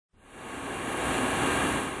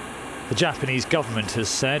The Japanese government has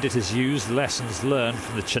said it has used lessons learned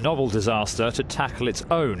from the Chernobyl disaster to tackle its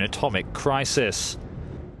own atomic crisis.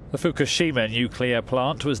 The Fukushima nuclear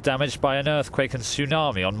plant was damaged by an earthquake and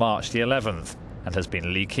tsunami on March the 11th and has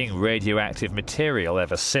been leaking radioactive material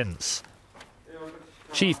ever since.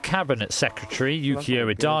 Chief Cabinet Secretary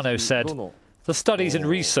Yukio Edano said, "The studies and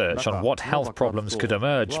research on what health problems could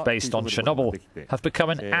emerge based on Chernobyl have become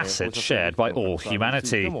an asset shared by all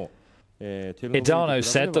humanity." Edano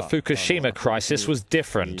said the Fukushima crisis was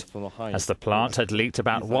different, as the plant had leaked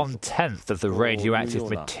about 1/10 of the radioactive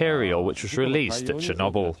material which was released at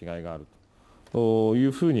Chernobyl.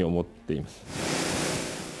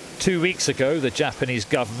 2 weeks ago, the Japanese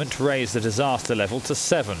government raised the disaster level to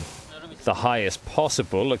 7, the highest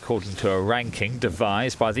possible according to a ranking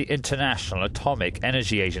devised by the International Atomic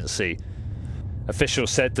Energy Agency.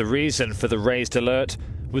 Officials said the reason for the raised alert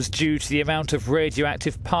was due to the amount of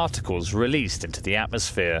radioactive particles released into the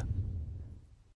atmosphere.